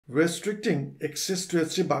Restricting access to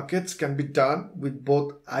S3 buckets can be done with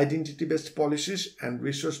both identity-based policies and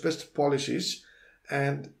resource-based policies,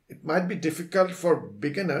 and it might be difficult for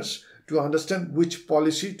beginners to understand which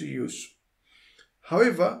policy to use.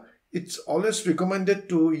 However, it's always recommended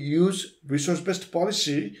to use resource-based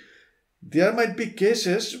policy. There might be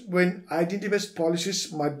cases when identity-based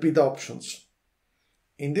policies might be the options.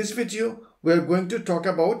 In this video, we are going to talk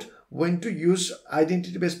about when to use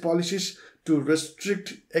identity-based policies to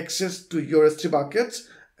restrict access to your S3 buckets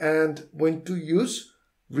and when to use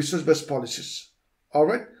resource-based policies.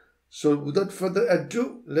 Alright, so without further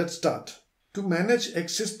ado, let's start. To manage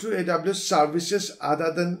access to AWS services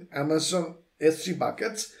other than Amazon S3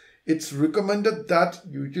 buckets, it's recommended that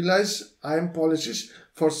you utilize IAM policies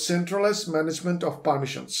for centralized management of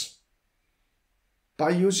permissions. By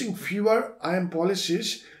using fewer IAM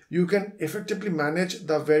policies, you can effectively manage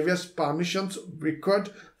the various permissions required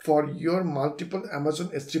for your multiple Amazon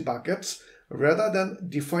S3 buckets rather than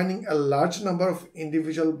defining a large number of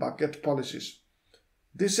individual bucket policies.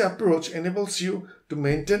 This approach enables you to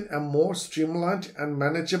maintain a more streamlined and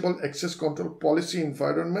manageable access control policy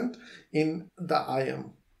environment in the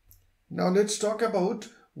IAM. Now let's talk about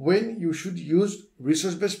when you should use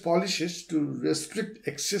resource-based policies to restrict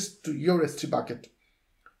access to your S3 bucket.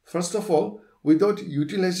 First of all, without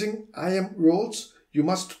utilizing IAM roles, you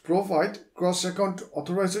must provide cross-account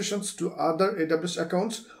authorizations to other AWS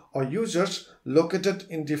accounts or users located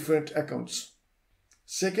in different accounts.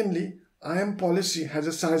 Secondly, IAM policy has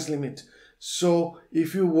a size limit. So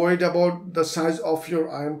if you're worried about the size of your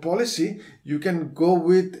IAM policy, you can go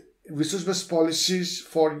with resource-based policies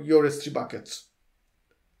for your S3 buckets.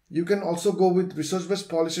 You can also go with resource-based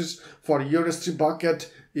policies for your S3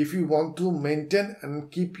 bucket if you want to maintain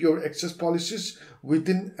and keep your access policies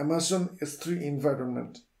within Amazon S3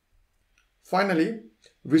 environment. Finally,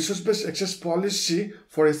 resource-based access policy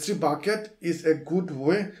for S3 bucket is a good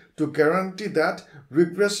way to guarantee that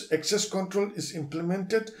rigorous access control is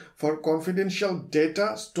implemented for confidential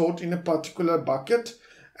data stored in a particular bucket,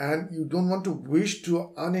 and you don't want to wish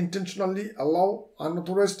to unintentionally allow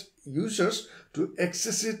unauthorized users to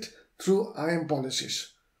access it through IAM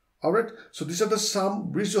policies. Alright, so these are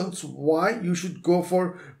some reasons why you should go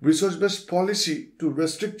for resource-based policy to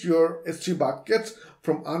restrict your S3 buckets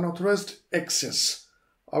from unauthorized access.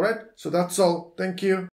 Alright, so that's all. Thank you.